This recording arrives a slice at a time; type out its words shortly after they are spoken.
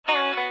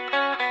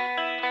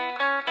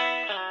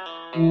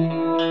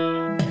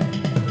You're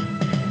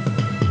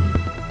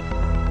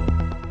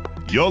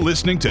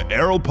listening to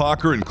Errol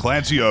Parker and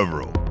Clancy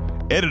Overall,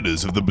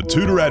 editors of the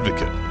Betoota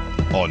Advocate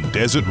on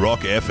Desert Rock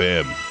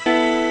FM.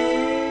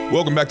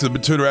 Welcome back to the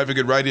Betoota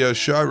Advocate radio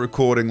show,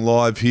 recording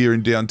live here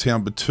in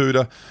downtown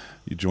Betoota.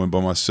 You're joined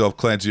by myself,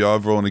 Clancy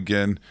Overall, and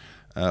again,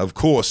 of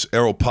course,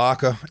 Errol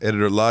Parker,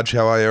 editor-at-large.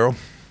 How are you, Errol?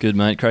 Good,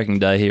 mate. Cracking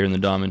day here in the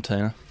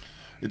Diamantina.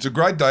 It's a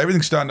great day.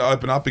 Everything's starting to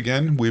open up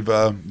again. We've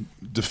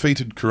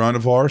defeated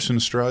coronavirus in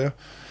Australia.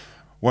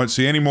 Won't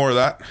see any more of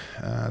that.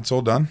 It's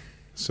all done.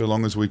 So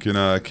long as we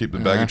can keep the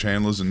baggage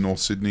handlers in North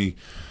Sydney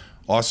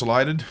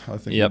isolated, I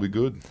think we'll be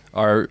good.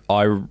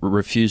 I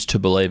refuse to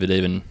believe it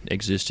even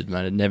existed,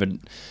 mate. It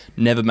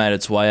never made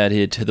its way out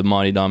here to the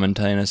mighty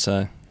Diamantina.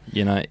 So,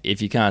 you know,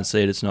 if you can't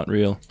see it, it's not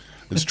real.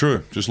 It's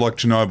true. Just like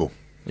Chernobyl.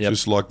 Yep.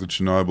 Just like the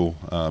Chernobyl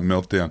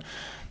meltdown.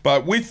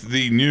 But with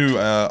the new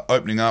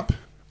opening up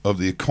of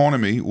the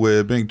economy,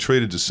 we're being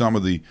treated to some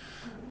of the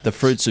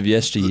fruits of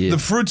yesteryear. The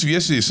fruits of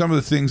yesteryear, some of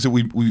the things that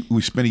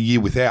we spent a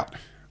year without.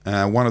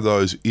 One of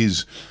those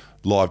is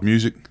live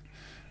music.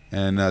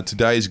 And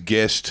today's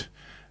guest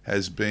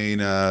has been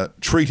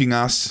treating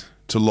us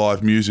to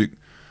live music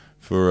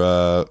for,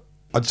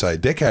 I'd say, a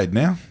decade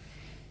now.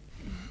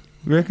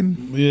 You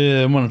reckon?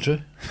 Yeah, one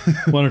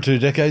or two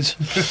decades.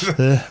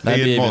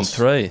 Maybe even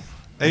three.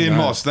 Ian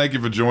Moss, thank you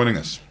for joining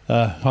us.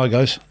 Hi,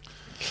 guys.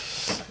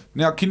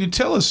 Now, can you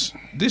tell us,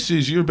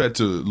 you're about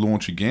to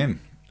launch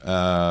again.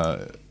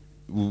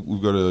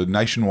 We've got a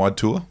nationwide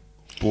tour.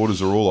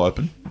 Borders are all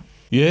open.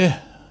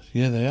 Yeah,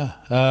 they are.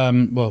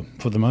 Well,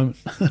 for the moment.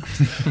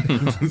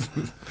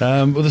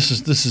 Well, this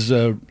is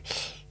a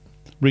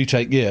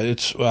retake. Yeah,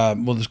 it's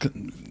there's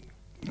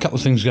a couple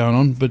of things going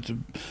on, but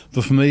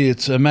for me,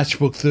 it's a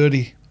Matchbook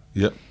 30.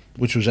 Yep.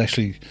 Which was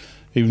actually,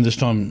 even this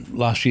time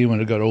last year when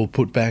it got all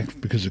put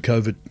back because of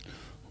COVID,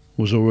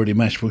 was already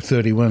Matchbook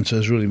 31, so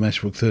it's really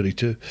Matchbook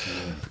 32.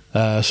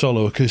 Yeah.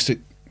 Solo acoustic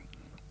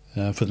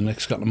for the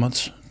next couple of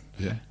months.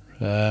 Yeah.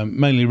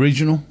 Mainly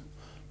regional,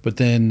 but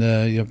then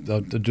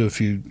I'll do a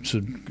few.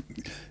 Going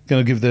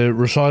to give the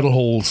recital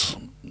halls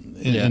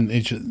in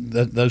each of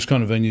those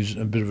kind of venues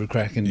a bit of a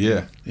crack in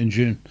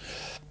June.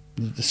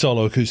 The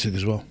solo acoustic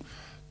as well.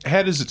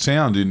 How does it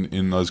sound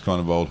in those kind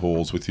of old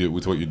halls with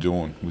what you're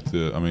doing?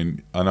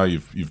 I know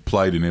you've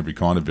played in every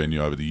kind of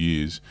venue over the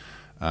years,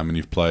 and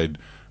you've played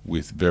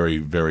with very,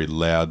 very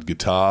loud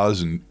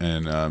guitars and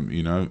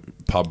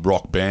pub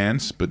rock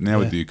bands. But now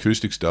with the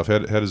acoustic stuff, how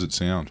does it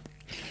sound?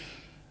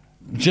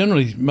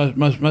 Generally,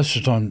 most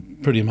of the time,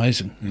 pretty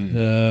amazing.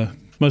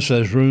 Most of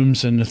those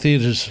rooms and the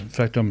theatres. In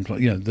fact,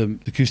 the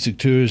acoustic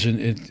tours, and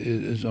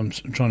I'm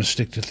trying to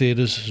stick to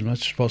theatres as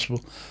much as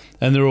possible,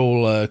 and they're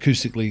all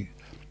acoustically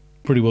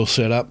pretty well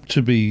set up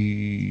to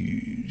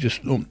be just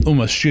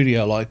almost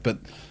studio-like, but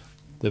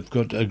they've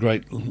got a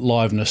great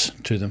liveness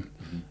to them.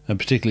 And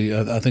particularly,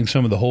 I think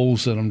some of the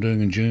halls that I'm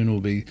doing in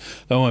June they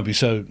won't be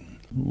so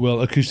well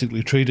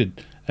acoustically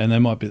treated, and they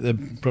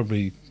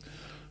probably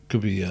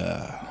could be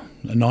a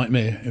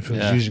nightmare if it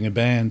was using a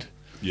band.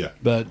 Yeah.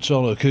 But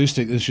solo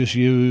acoustic, there's just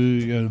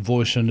your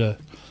voice and a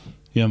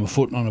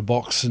foot on a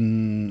box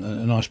and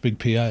a nice big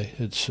PA.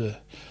 It's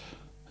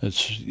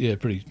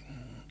pretty.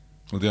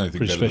 Well, the only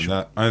thing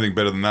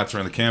better than that's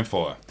around the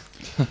campfire.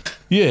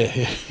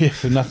 Yeah,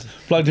 for nothing,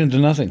 plugged into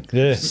nothing.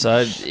 Yeah. So,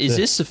 is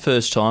this the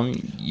first time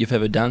you've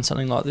ever done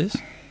something like this?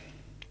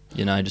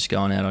 Just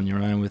going out on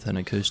your own with an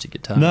acoustic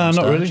guitar? No,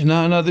 not really.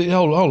 No, the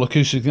whole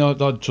acoustic thing, I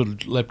sort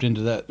of leapt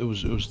into that. It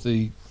was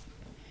the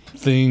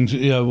things,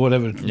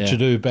 whatever to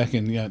do back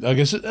in, I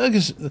guess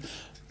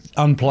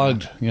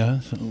unplugged,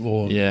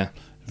 or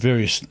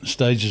various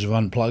stages of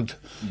unplugged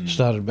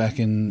started back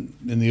in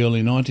the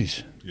early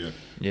 90s. Yeah.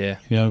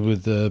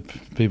 With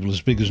people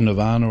as big as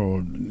Nirvana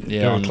or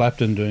Eric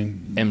Clapton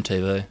doing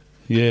MTV.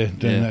 Yeah,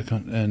 doing that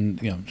kind,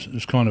 and it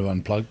was kind of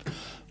unplugged.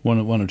 One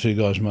or two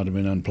guys might have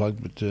been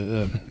unplugged,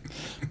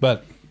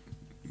 but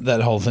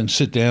that whole thing,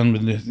 sit down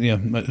with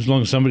as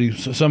long as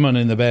someone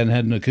in the band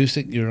had an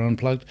acoustic, you're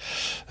unplugged.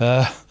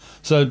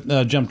 So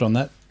jumped on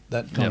that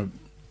kind of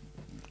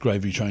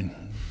gravy train.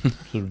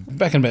 Sort of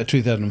back in about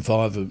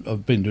 2005,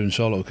 I've been doing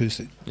solo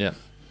acoustic. Yeah,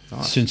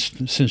 nice.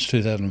 Since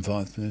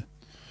 2005. Yeah.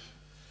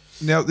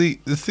 Now the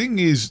thing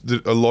is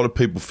that a lot of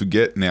people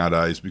forget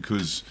nowadays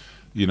because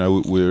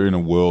we're in a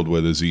world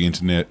where there's the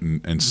internet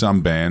and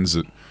some bands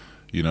that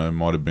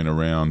might have been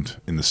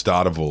around in the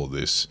start of all of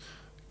this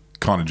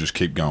kind of just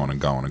keep going and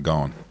going and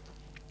going.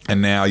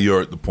 And now you're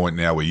at the point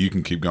now where you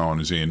can keep going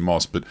as Ian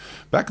Moss. But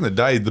back in the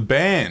day, the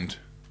band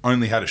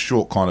only had a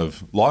short kind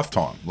of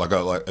lifetime, like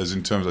as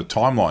in terms of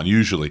timeline.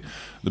 Usually,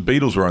 the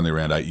Beatles were only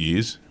around 8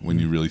 years when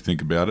you really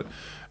think about it.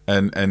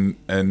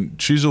 And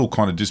Chisel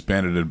kind of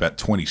disbanded at about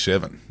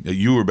 27.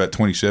 You were about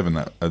 27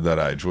 at that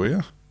age, were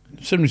you?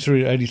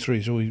 73 to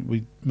 83, so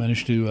we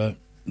managed to,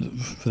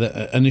 for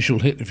that initial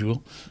hit, if you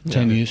will,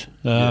 10 years.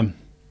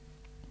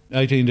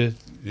 18 to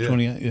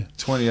 28, yeah.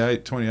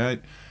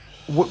 28.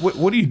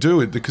 What do you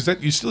do? Because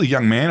you're still a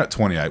young man at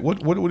 28.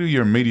 What are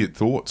your immediate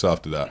thoughts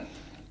after that?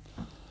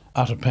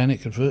 Utter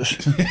panic at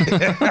first.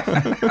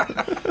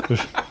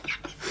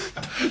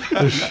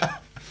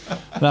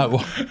 No,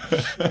 well,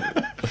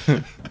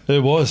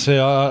 it was.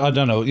 Yeah, I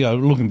don't know.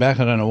 Looking back,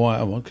 I don't know why.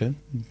 Oh, okay,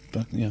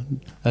 but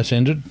that's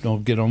ended. I'll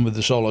get on with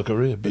the solo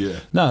career. But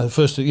no,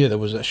 first, there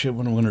was that shit.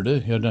 What am I going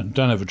to do?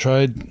 Don't have a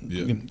trade.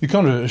 Yeah. You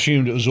kind of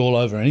assumed it was all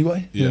over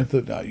anyway. Yeah.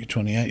 Thought, you're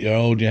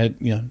 28-year-old. You had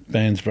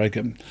bands break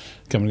up,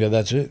 come and go.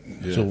 That's it.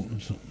 Yeah.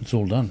 It's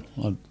all done.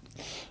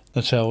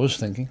 That's how I was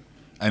thinking.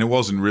 And it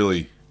wasn't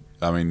really.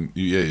 I mean,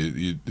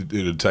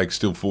 it'd take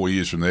still 4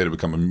 years from there to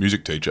become a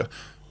music teacher.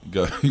 You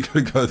got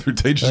to go through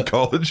teachers'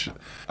 college.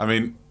 I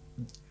mean,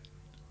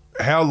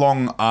 how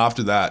long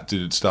after that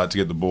did it start to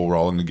get the ball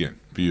rolling again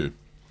for you?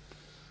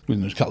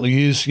 Within a couple of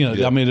years,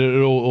 I mean,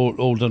 it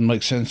all doesn't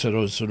make sense that I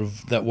was sort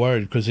of that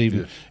worried because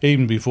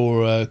even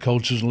before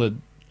Chisel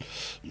had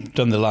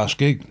done the last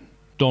gig,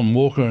 Don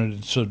Walker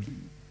had sort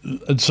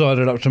of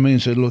sided up to me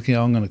and said, "Look,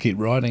 I'm going to keep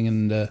writing,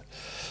 and I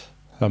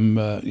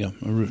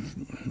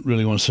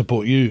really want to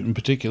support you in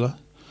particular.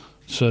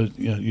 So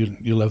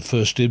you'll have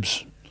first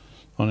dibs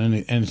on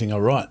anything I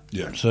write."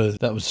 Yeah. So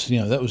that was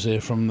there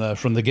from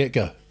the get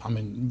go. I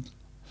mean,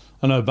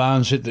 I know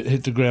Barnes hit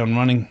the ground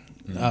running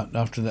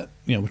after that.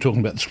 We're talking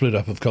about the split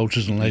up of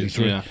Cultures in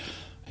 '83. Yeah.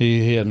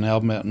 He had an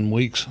album out in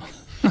weeks.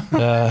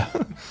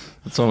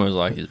 It's almost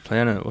like he was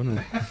planning it, wasn't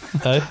it?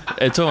 Hey?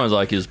 It's almost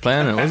like he was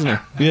planning it, wasn't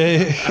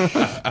it?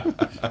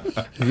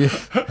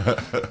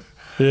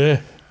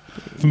 Yeah.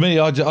 For me,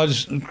 I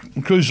just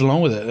cruised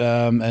along with it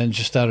and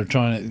just started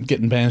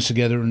getting bands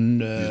together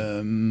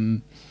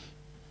and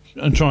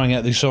trying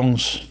out these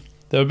songs.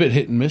 They were a bit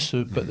hit and miss,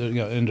 but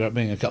there ended up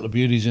being a couple of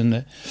beauties in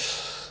there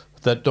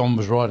that Don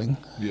was writing.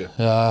 Yeah.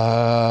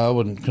 I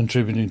wasn't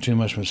contributing too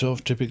much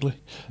myself, typically.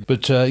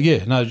 But, had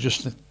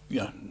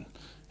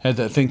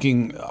that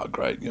thinking, oh,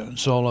 great,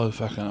 solo,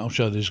 fucking, I'll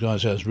show these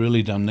guys how it's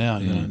really done now,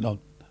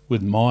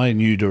 with my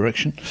new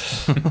direction.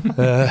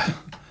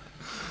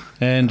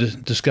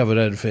 And discovered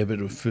I had a fair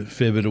bit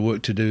of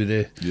work to do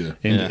there. Yeah.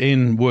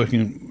 In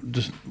working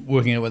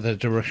out what that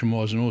direction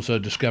was, and also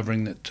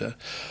discovering that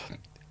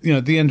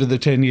at the end of the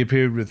 10-year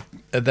period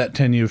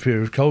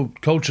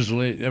cultures,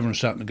 everyone's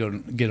starting to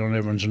get on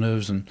everyone's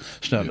nerves and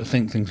start to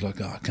think things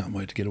like, I can't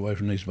wait to get away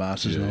from these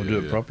bastards and I'll do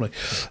it properly.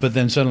 But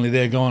then suddenly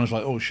they're gone. It's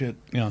like, oh shit,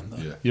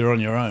 you're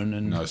on your own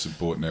and no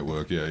support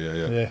network.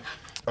 Yeah.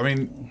 I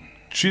mean,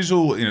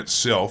 Chisel in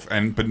itself,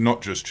 but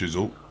not just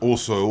Chisel,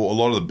 also a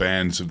lot of the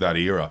bands of that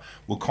era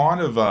were kind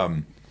of,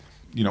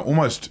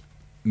 almost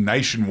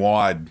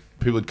nationwide.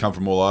 People had come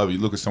from all over. You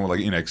look at someone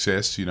like In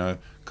Excess, a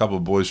couple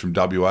of boys from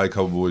WA, a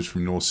couple of boys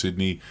from North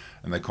Sydney,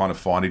 and they kind of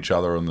find each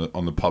other on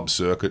the pub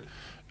circuit.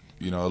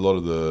 A lot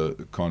of the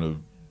kind of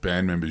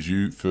band members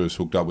you first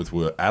hooked up with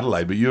were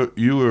Adelaide, but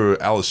you were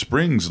Alice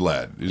Springs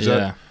lad. Is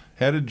that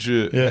how did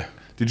you? Yeah.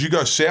 Did you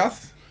go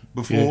south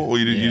before, or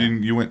you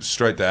didn't? You went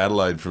straight to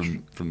Adelaide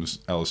from the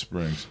Alice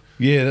Springs.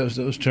 Yeah, that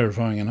was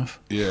terrifying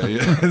enough. Yeah.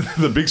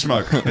 The Big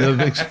Smoke.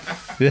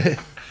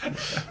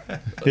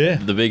 Yeah.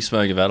 The Big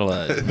Smoke of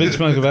Adelaide. Big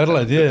Smoke of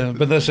Adelaide, yeah.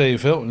 But that's how you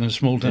felt in a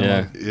small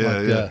town.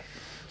 Yeah.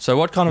 So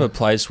what kind of a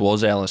place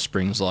was Alice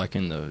Springs like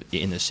in the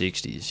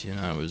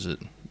 60s? Was it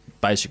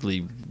basically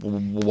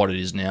what it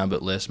is now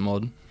but less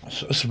modern? I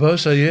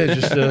suppose so, yeah.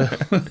 Just did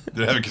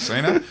it have a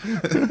casino?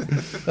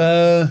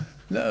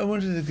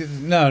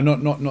 No,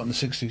 not in the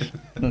 60s.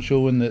 Not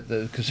sure when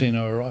the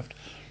casino arrived.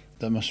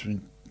 That must have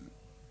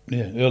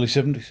been early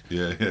 70s.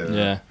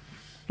 Yeah.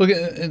 Look,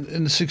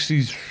 in the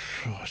 60s,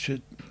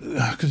 shit,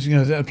 because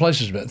that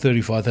place is about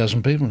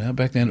 35,000 people now.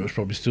 Back then it was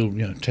probably still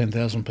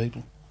 10,000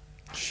 people.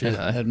 Shit,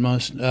 at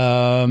most.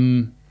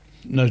 No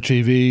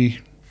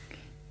TV.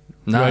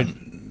 No.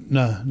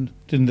 They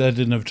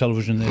didn't have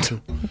television there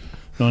till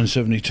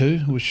 1972,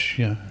 which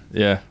might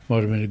have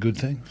been a good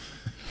thing.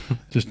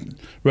 Just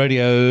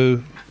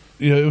radio.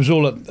 It was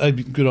all at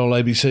good old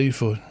ABC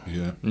for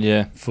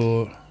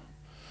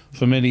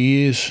many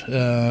years,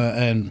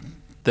 and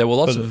there were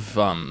lots of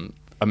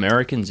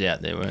Americans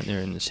out there, weren't there,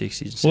 in the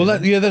 60s? Well,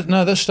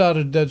 that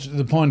started. That's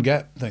the Pine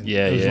Gap thing.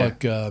 Yeah, it was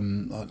like I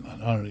don't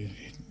know.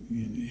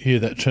 You hear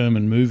that term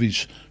in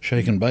movies,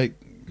 shake and bake,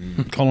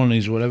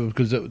 colonies or whatever,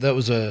 because that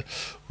was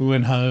we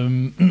went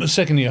home,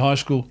 second year high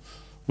school,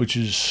 which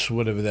is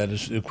whatever that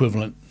is,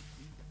 equivalent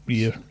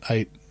year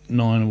 8,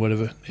 9 or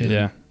whatever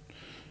in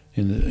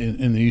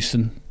the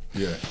eastern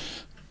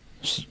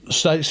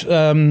states.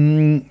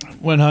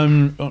 Went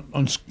home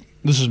on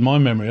this is my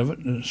memory of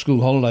it,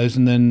 school holidays,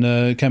 and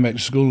then came back to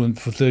school and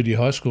for third year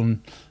high school,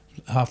 and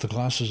half the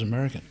class is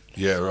American.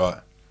 Yeah, right.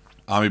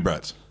 Army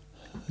brats.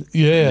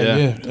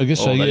 Yeah. I guess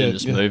so. They Yeah,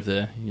 just moved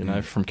there,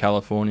 from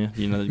California.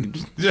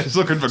 Just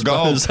looking for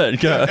gold. I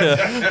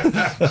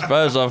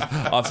suppose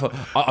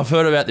I've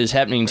heard about this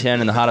happening town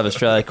in the heart of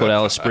Australia called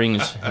Alice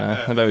Springs.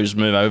 Maybe we just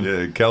move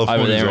over,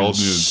 California's over there and old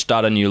news.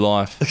 start a new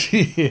life,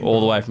 all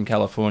the way from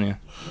California.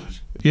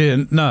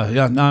 Yeah,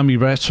 Army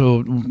brats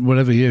or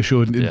whatever. Yeah,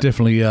 sure,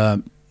 definitely.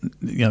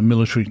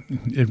 Military.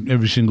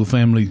 Every single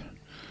family.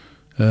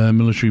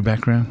 Military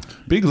background.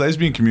 Big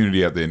lesbian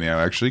community out there now,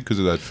 actually, because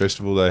of that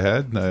festival they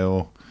had. They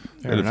all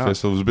had a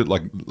festival. It was a bit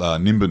like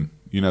Nimbin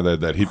You know, they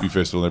had that hippie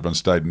festival, everyone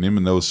stayed in him,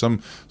 and there was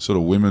some sort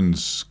of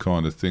women's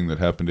kind of thing that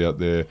happened out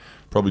there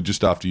probably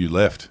just after you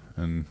left.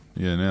 And,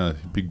 yeah, now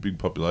big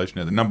population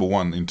now. The number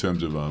one in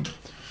terms of,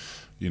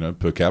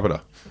 per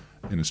capita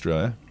in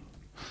Australia.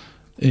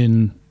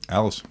 In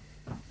Alice.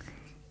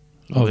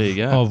 Well, there you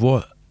go. Of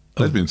what?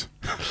 Lesbians.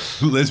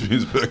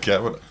 Lesbians per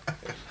capita.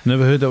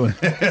 Never heard that one.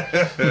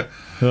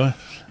 Right.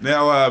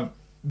 Now,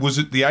 was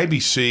it the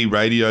ABC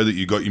radio that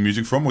you got your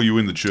music from, or were you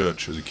in the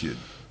church as a kid?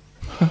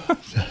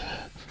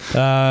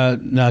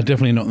 No,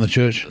 definitely not in the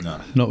church. No.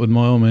 Not with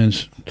my old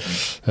man's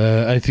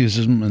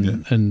atheism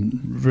and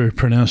very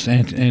pronounced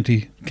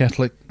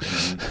anti-Catholic.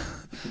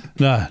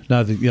 No,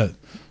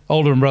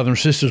 older brother and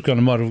sisters kind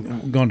of might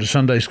have gone to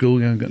Sunday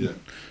school,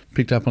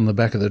 picked up on the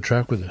back of the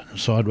truck with the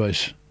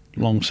sideways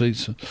long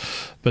seats.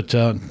 But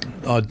I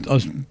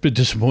was a bit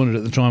disappointed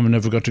at the time and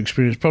never got to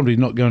experience, probably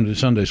not going to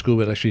Sunday school,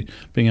 but actually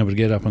being able to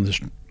get up on this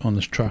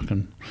truck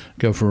and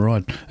go for a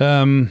ride.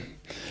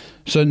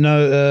 So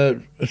no,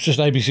 it's just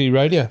ABC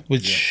radio,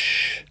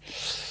 which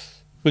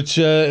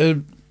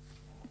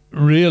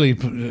really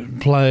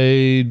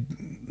played.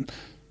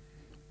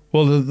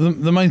 Well,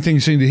 the main thing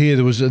you seemed to hear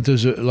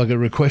there's a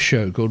request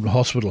show called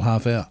Hospital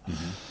Half Hour,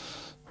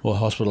 or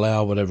Hospital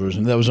Hour, whatever it was,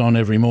 and that was on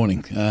every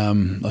morning. I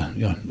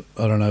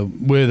don't know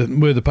where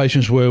the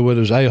patients were, whether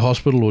it was a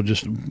hospital or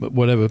just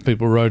whatever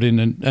people wrote in,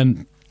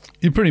 and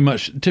you pretty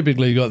much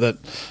typically got that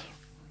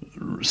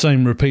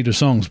same repeat of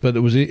songs, but it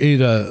was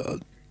either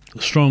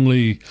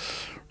strongly,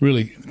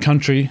 really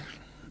country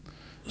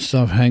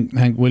stuff,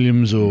 Hank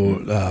Williams,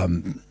 or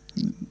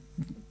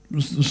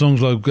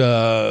songs like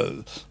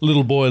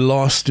Little Boy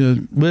Lost,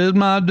 Where's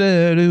my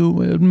daddy,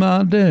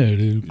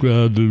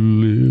 cried the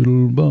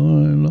little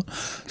boy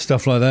lost,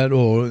 stuff like that,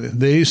 or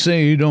They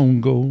Say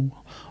Don't Go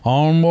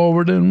on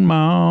over the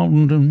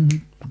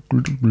mountain,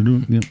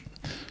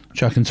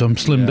 chucking some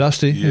Slim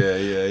Dusty.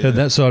 Yeah. Had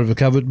that side of it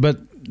covered, but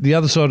the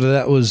other side of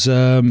that was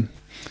there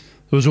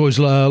was always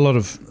a lot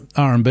of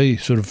R&B,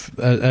 sort of,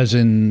 as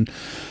in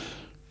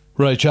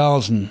Ray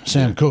Charles and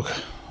Sam Cooke.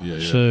 Yeah.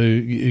 So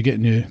you're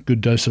getting your good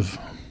dose of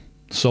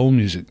soul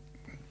music.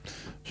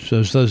 So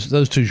it's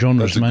those two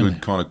genres That's mainly. a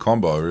good kind of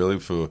combo, really,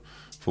 for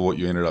what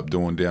you ended up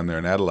doing down there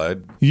in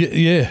Adelaide.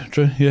 Yeah,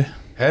 true, yeah.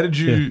 How did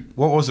you,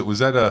 what was it? Was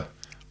that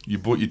you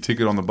bought your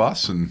ticket on the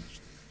bus, and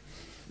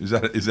is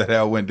that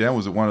how it went down?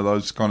 Was it one of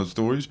those kind of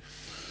stories?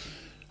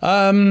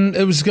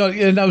 It was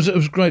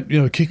great,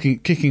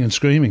 kicking and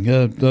screaming.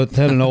 I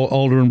had an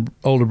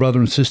older brother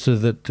and sister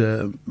that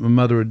my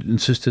mother had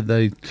insisted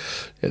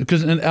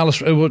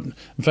Alice. In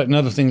fact,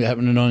 another thing that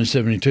happened in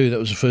 1972, that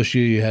was the first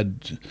year you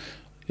had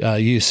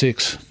year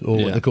 6, or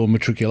what they call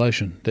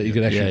matriculation, that you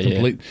could actually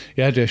complete.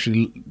 You had to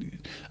actually,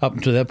 up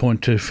until that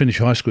point, to finish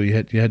high school, you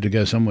had to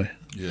go somewhere.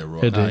 Yeah,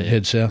 right. Had to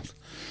head south.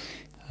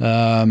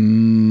 So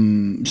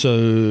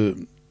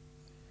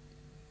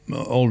my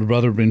older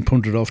brother had been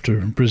punted off to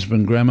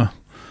Brisbane Grammar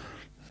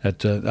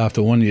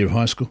after 1 year of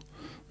high school.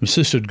 My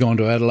sister had gone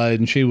to Adelaide,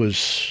 and she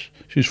was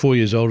 4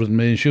 years older than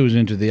me, and she was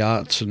into the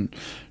arts, and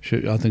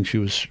I think she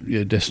was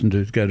destined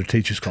to go to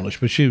teachers'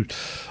 college. But she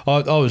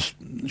was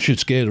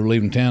scared of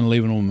leaving town,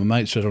 leaving all my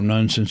mates that I've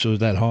known since I was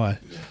that high.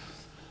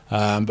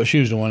 But she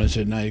was the one who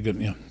said, "No, you got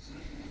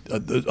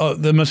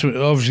there must have,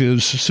 obviously there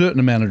was a certain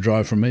amount of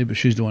drive from me, but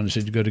she's the one who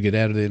said you've got to get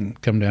out of there and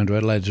come down to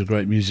Adelaide. There's a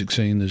great music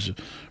scene. There's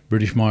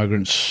British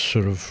migrants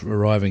sort of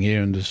arriving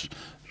here, and there's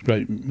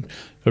a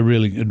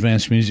really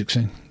advanced music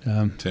scene."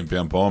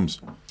 10-pound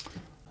bombs.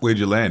 Where'd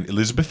you land?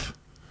 Elizabeth?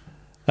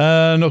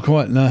 Not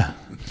quite, no.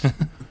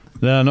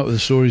 No, not with the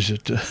stories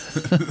that...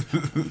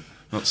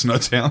 Not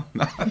Snowtown?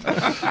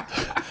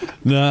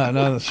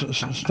 No,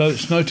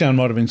 Snowtown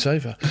might have been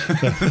safer.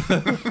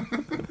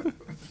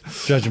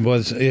 Judging by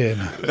this, it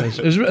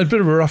was a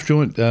bit of a rough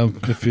joint.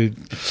 If you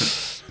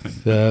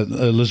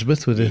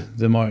Elizabeth with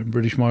the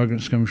British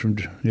migrants coming from,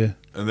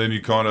 And then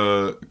you kind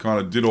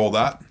of did all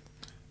that,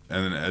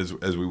 and then as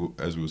we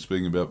were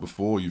speaking about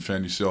before, you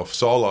found yourself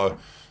solo.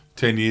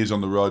 10 years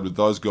on the road with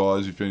those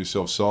guys, you found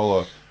yourself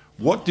solo.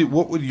 What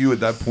would you at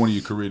that point of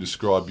your career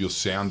describe your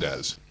sound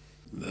as?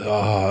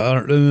 I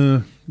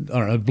don't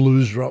know,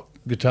 blues rock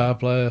guitar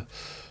player,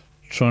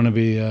 trying to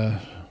be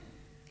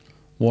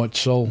white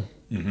soul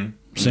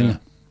singer.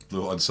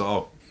 Little White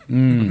Soul.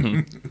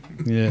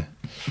 Yeah,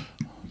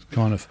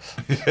 kind of.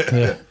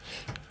 Yeah.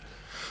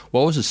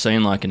 What was the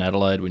scene like in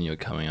Adelaide when you were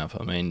coming up?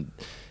 I mean,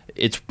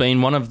 it's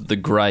been one of the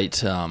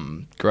great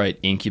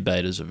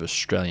incubators of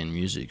Australian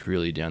music,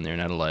 really, down there in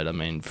Adelaide. I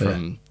mean,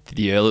 from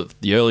the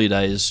early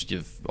days,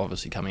 you've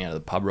obviously coming out of the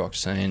pub rock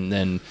scene.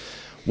 Then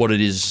what it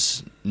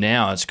is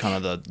now, it's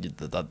kind of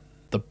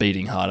the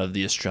beating heart of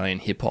the Australian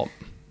hip hop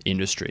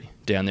industry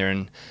down there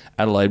in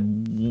Adelaide.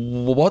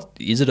 What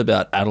is it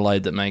about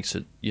Adelaide that makes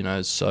it,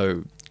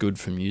 so good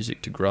for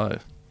music to grow?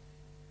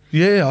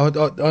 Yeah, I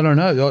don't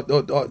know.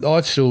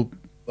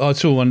 I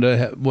still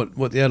wonder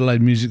what the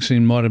Adelaide music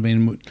scene might have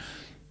been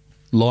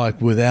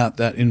like without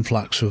that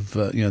influx of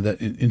that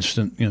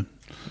instant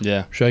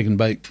Yeah. shake and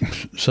bake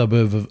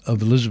suburb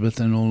of Elizabeth,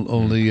 and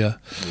all the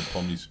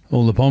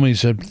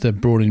pommies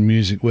they've brought in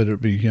music, whether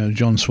it be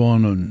John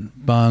Swan and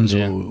Barnes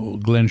or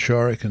Glenn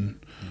Shorrock and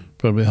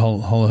probably a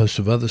whole host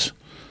of others.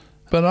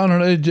 But I don't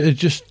know, it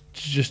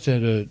just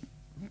had a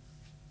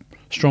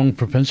strong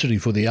propensity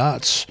for the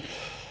arts.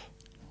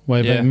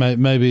 Way back,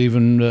 maybe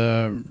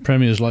even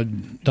premiers like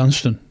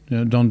Dunstan,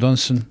 Don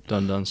Dunstan,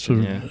 sort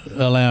of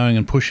allowing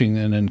and pushing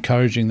and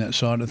encouraging that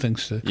side of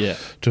things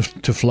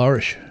to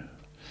flourish.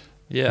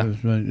 Yeah,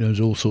 there's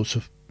all sorts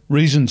of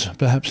reasons,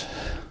 perhaps.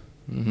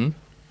 Mm-hmm.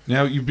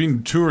 Now you've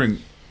been touring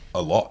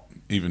a lot,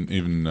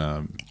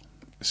 even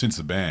since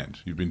the band.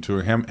 You've been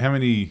touring. How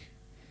many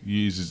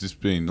years has this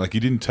been? Like,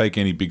 you didn't take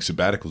any big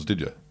sabbaticals, did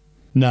you?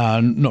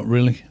 No, not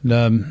really.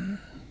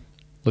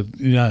 Look,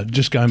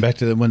 just going back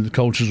to when the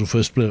Cultures were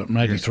first split up in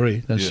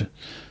 '83,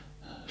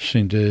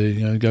 seemed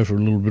to go for a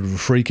little bit of a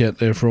freak out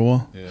there for a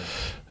while. Yeah.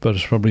 But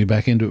it's probably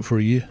back into it for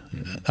a year.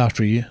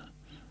 After a year,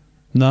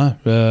 no,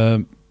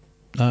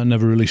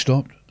 never really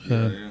stopped.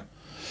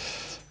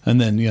 And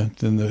then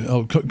then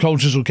the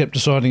Cultures kept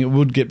deciding it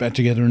would get back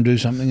together and do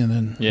something,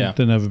 and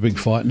then have a big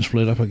fight and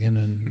split up again.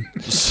 And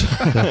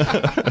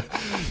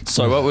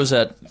so, what was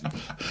that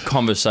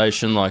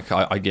conversation like?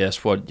 I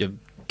guess what you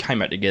came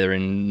back together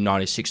in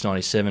 96,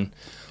 97.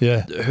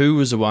 Yeah. Who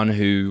was the one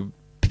who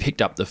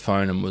picked up the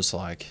phone and was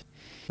like,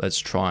 let's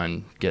try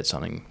and get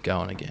something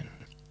going again?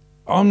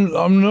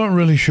 I'm not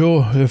really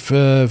sure if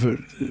it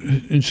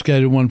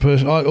instigated one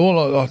person.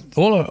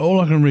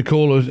 All I can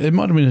recall is it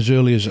might have been as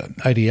early as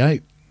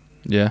 '88.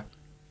 Yeah.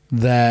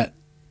 That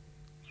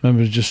I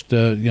remember just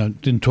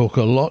didn't talk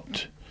a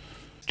lot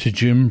to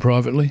Jim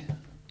privately.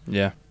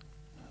 Yeah.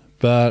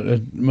 But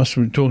it must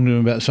have been talking to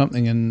him about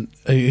something, and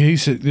he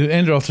said,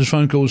 ended off his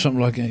phone call with something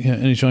like,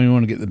 anytime you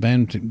want to get the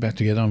band back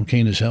together, I'm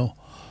keen as hell.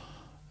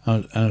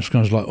 And it's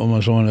kind of like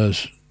almost one of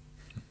those,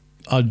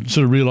 I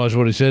sort of realised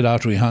what he said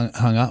after he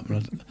hung up,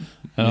 and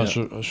I was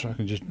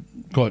fucking just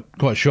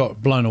quite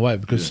shocked, blown away,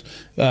 because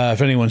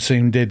if anyone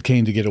seemed dead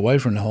keen to get away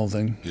from the whole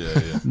thing,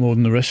 more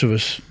than the rest of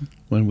us,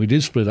 when we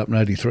did split up in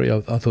 '83,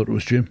 I thought it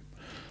was Jim.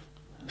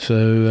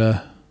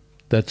 So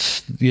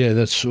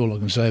that's all I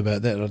can say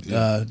about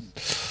that.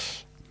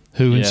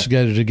 Who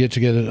instigated to get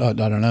together? I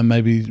don't know.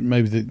 Maybe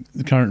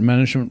the current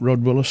management,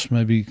 Rod Willis.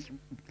 Maybe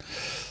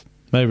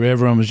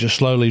everyone was just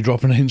slowly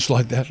dropping hints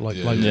like that, like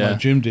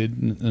Jim did,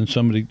 and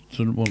somebody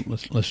sort of, well,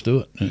 let's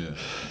do it.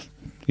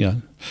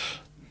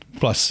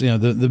 Plus,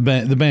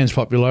 the band's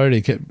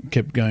popularity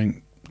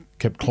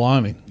kept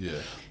climbing. Yeah.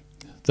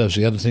 That was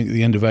the other thing. At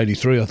the end of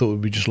 '83, I thought it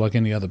would be just like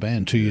any other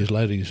band. 2 years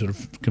later, you're sort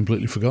of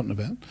completely forgotten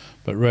about.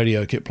 But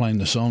radio kept playing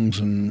the songs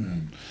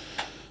and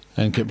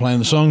kept playing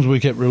the songs. We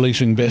kept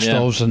releasing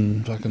best-ofs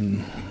and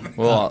fucking...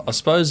 Well, I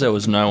suppose there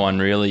was no one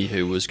really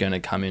who was going to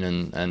come in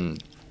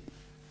and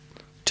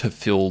to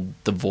fill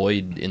the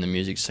void in the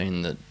music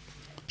scene that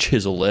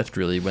Chisel left,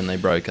 really, when they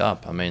broke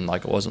up. I mean,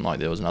 like, it wasn't like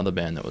there was another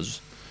band that was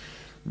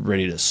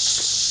ready to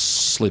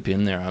slip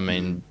in there. I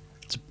mean,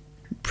 it's a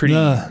pretty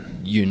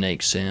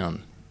unique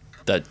sound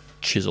that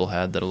Chisel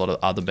had that a lot of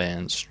other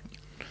bands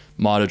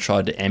might have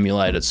tried to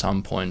emulate at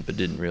some point but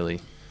didn't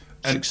really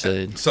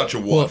succeed. And such a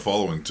wide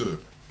following, too.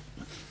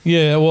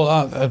 Yeah,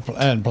 well,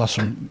 and plus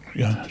some,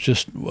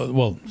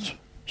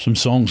 some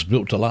songs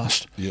built to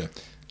last. Yeah.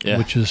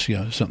 Which is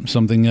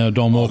something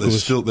Don Walker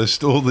was.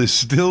 There's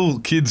still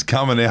kids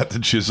coming out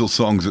to Chisel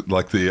songs at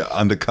like the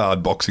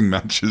undercard boxing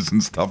matches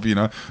and stuff.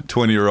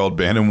 20-year-old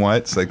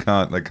bantamweights, they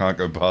can't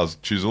go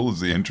past Chisel as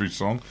the entry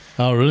song.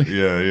 Oh, really?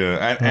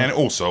 Yeah. And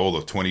also all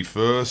the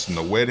 21st and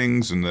the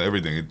weddings and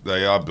everything.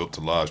 They are built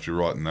to last. You're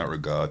right in that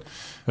regard.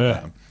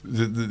 Yeah.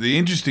 The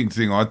interesting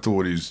thing I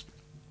thought is,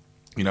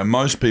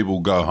 most people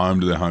go home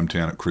to their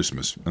hometown at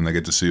Christmas and they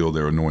get to see all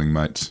their annoying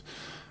mates.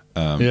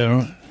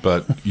 Right.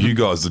 But you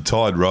guys, the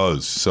tide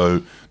rose.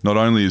 So not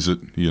only is it,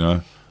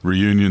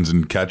 reunions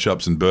and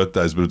catch-ups and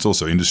birthdays, but it's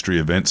also industry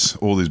events.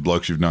 All these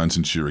blokes you've known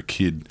since you were a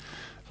kid.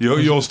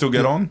 You all still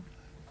get on?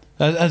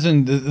 As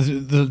in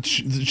the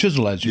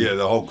Chisel lads? Yeah,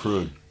 the whole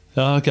crew.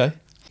 Oh, okay.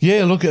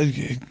 Yeah, look,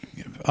 I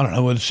don't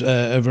know,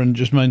 everyone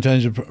just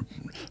maintains a...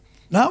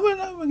 No,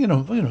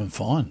 we're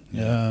fine.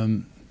 Yeah.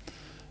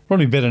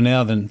 Probably better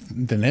now than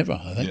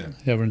ever, I think.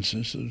 Yeah.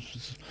 Everyone's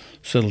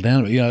settled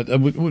down.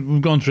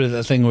 We've gone through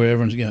that thing where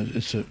everyone's,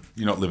 you're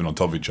not living on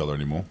top of each other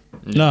anymore.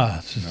 No.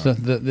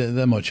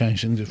 That might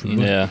change things if we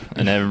would. Yeah,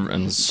 and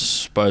I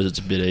suppose it's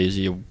a bit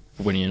easier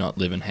when you're not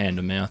living hand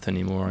to mouth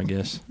anymore, I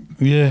guess.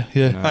 Yeah.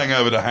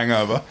 Hangover to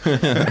hangover.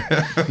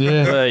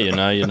 Yeah.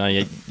 Well,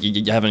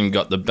 you haven't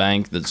got the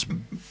bank that's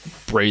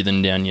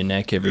breathing down your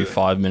neck every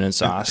 5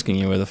 minutes asking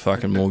you where the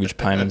fucking mortgage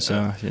payments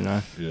are,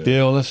 Yeah,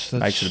 well, that's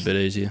makes it a bit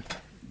easier.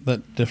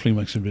 That definitely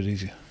makes it a bit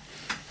easier.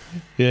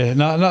 Yeah,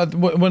 no.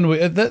 When we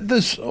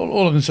this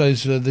all I can say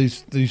is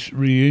these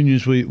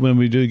reunions when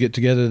we do get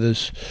together,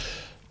 there's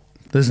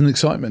an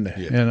excitement there.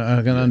 Yeah.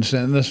 I can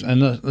understand this,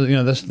 and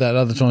that's that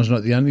other time's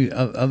not the only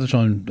other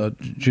time.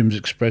 Jim's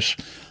expressed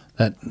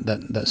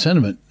that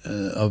sentiment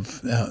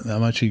of how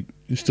much he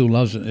still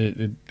loves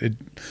it. It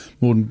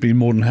be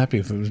more than happy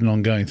if it was an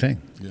ongoing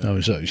thing. Yeah.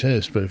 No, so he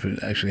says, but if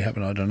it actually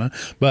happened, I don't know.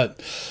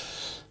 But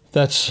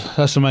that's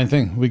the main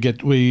thing. We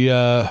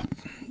do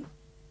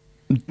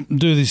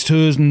these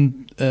tours,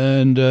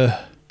 and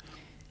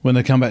when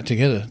they come back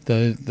together,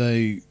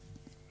 they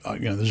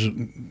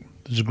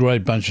there's a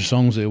great bunch of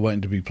songs there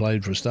waiting to be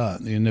played for a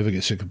start. You never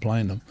get sick of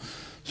playing them,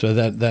 so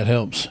that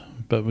helps.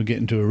 But we get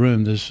into a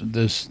room. There's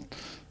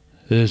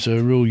a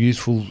real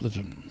youthful,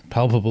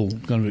 palpable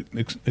kind of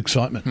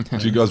excitement.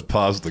 Do you guys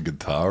pass the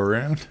guitar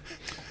around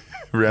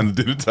the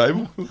dinner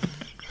table?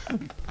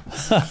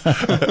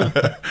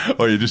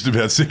 Or you're just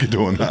about sick of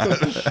doing that?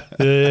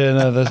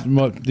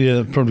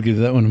 Probably give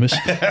that one a miss.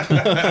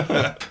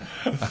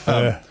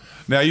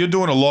 Now you're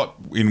doing a lot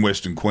in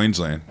Western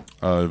Queensland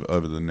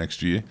over the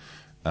next year.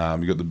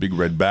 You got the Big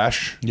Red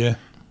Bash. Yeah.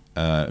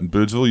 In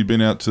Birdsville. You've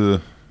been out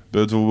to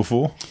Birdsville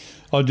before?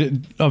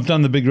 I've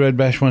done the Big Red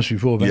Bash once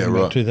before, back in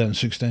about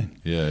 2016.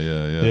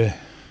 Yeah.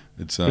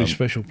 It's a pretty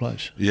special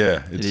place.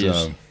 Yeah, it's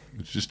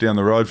just down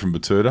the road from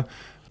Betoota,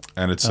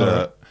 and it's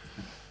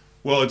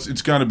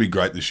it's going to be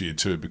great this year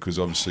too, because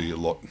obviously a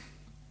lot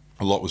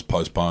was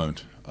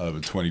postponed over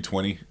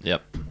 2020.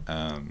 Yep.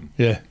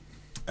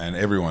 And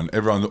everyone's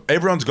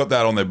got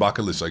that on their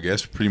bucket list, I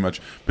guess. Pretty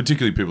much,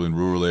 particularly people in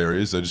rural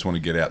areas, they just want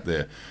to get out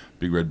there.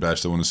 Big Red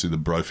Bash. They want to see the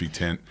Brophy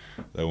tent.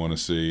 They want to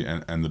see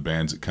and the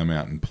bands that come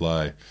out and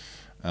play.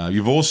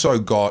 You've also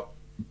got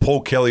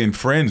Paul Kelly and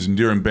Friends and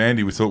Durham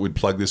Bandy. We thought we'd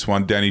plug this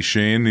one. Danny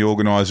Sheehan, the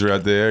organizer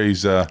out there,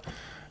 he's been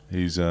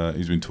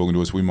talking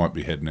to us. We might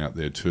be heading out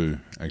there too,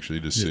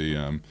 actually, to see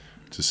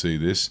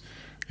this.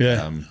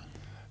 Yeah.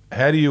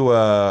 How do you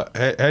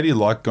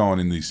like going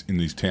in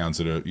these towns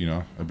that are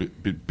a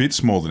bit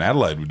smaller than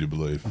Adelaide? Would you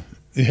believe?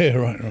 Yeah,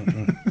 right.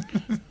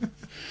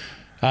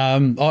 I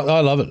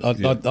love it.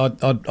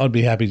 I'd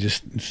be happy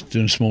just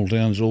doing small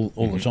towns all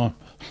the time.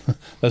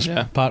 That's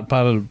part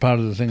of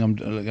the thing.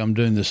 I'm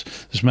doing this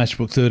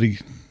Matchbook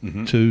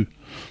 32,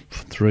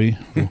 3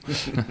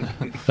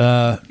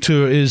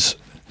 tour is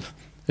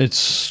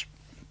it's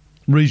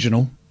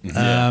regional.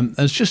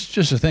 It's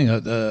just a thing.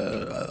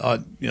 I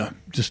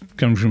just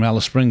coming from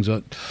Alice Springs,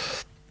 I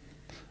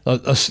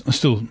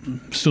still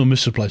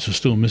miss the place. I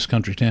still miss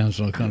country towns.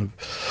 And I kind of,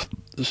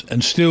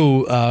 and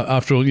still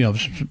after all, I've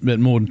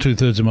spent more than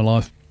 2/3 of my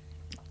life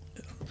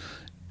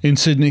in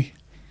Sydney,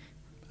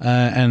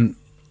 and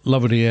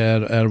love it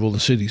here out of all the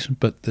cities.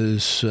 But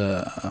there's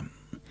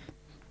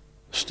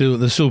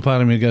still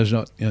part of me that goes,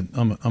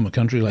 I'm a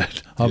country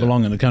lad. I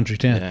belong in a country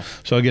town. Yeah.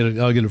 So I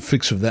get a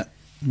fix of that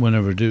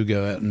whenever I do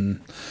go out and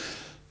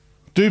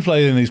do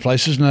play in these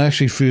places, and I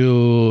actually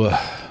feel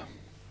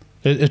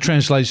it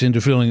translates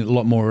into feeling a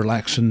lot more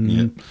relaxed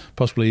and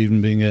possibly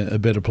even being a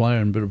better player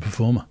and better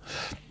performer.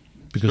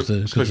 Because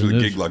especially a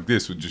gig like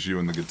this with just you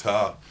and the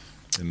guitar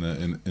in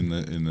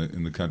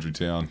the country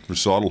town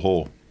recital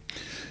hall.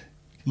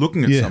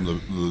 Looking at some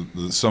of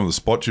the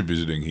spots you're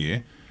visiting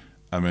here,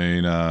 I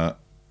mean,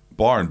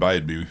 Byron Bay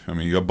would be. I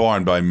mean, you got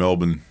Byron Bay,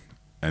 Melbourne,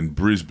 and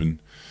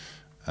Brisbane,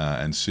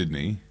 and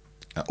Sydney.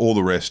 All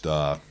the rest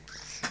are.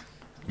 I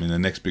mean, the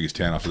next biggest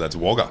town after that's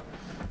Wagga,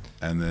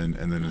 and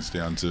then it's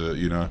down to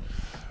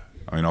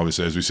I mean,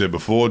 obviously, as we said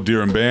before,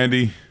 Durham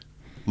Bandy,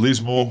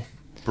 Lismore,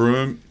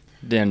 Broome,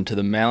 down to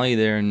the Mallee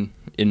there in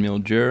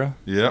Mildura.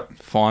 Yep,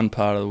 fine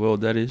part of the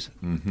world that is.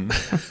 Mm-hmm.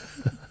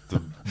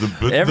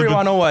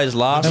 Everyone always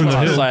laughs when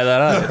I say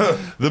that.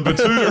 The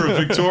Betoota of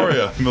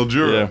Victoria,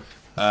 Mildura.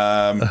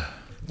 Yeah.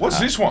 What's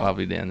this one?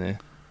 Lovely down there.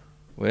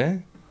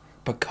 Where?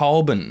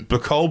 Becolban.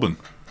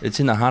 It's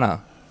in the Hunter.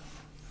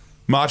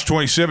 March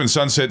 27,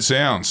 Sunset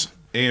Sounds.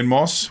 Ian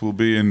Moss will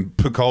be in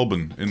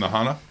Becolban in the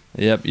Hunter.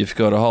 Yep, you've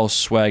got a whole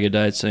swagger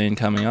date scene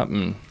coming up.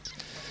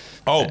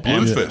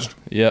 Bluesfest.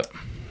 Yep.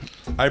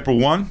 April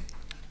 1.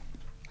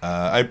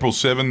 April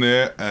 7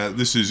 there.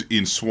 This is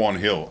in Swan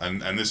Hill,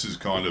 and this is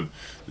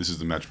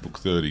the Matchbook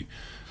 30.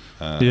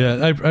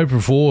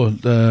 April 4,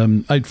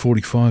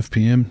 8:45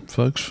 p.m.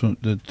 folks.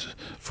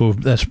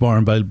 That's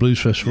Byron Bay Blues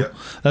Festival. Yep.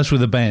 That's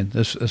with a band.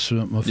 That's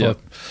my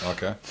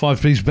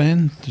five-piece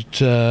band.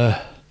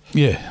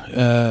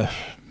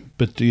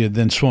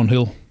 Then Swan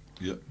Hill,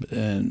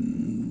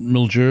 and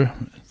Mildura,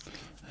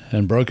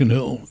 and Broken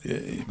Hill.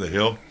 Yeah. The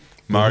Hill,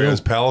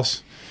 Mario's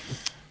Palace.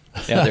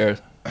 Out there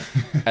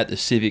at the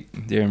Civic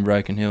there in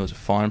Broken Hill is a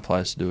fine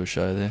place to do a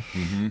show there.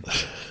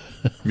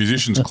 Mm-hmm.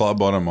 Musicians Club,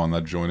 I don't mind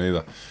that joint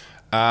either.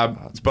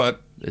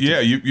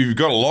 You've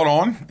got a lot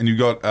on, and you've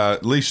got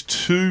at least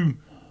 2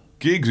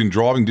 gigs within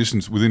driving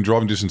distance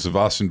of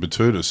us in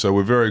Betoota. So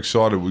we're very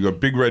excited. We've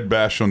got Big Red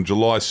Bash on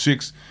July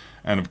 6th,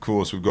 and of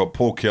course we've got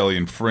Paul Kelly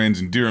and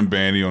Friends and Durham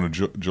Bandy on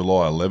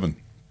July 11th.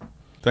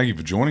 Thank you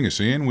for joining us,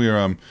 Ian.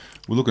 We're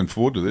looking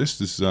forward to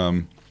this.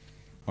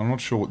 I'm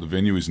not sure what the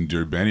venue is in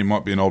Durham Bandy. It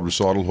might be an old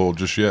recital hall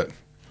just yet.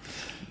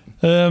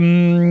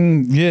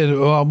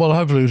 Well,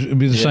 hopefully it'll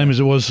be the same as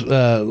it was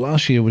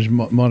last year.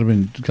 Might have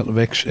been a couple of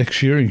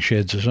ex-shearing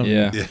sheds or something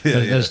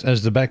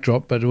as the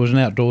backdrop, but it was an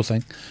outdoor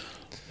thing.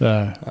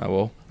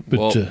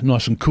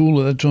 Nice and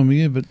cool at that time of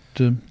year. But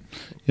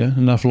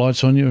enough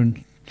lights on you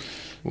and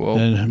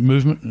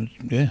movement.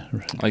 Yeah.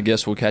 I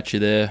guess we'll catch you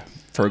there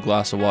for a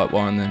glass of white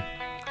wine then.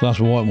 Glass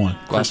of white wine.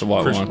 Glass of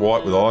white crisp wine.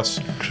 white with ice.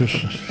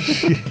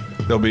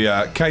 There'll be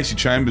Casey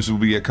Chambers will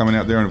be coming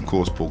out there, and of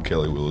course Paul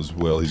Kelly will as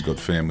well. He's got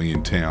family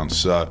in town,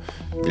 so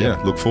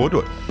look forward to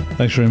it.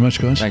 Thanks very much,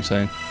 guys. Thanks,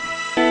 Ian.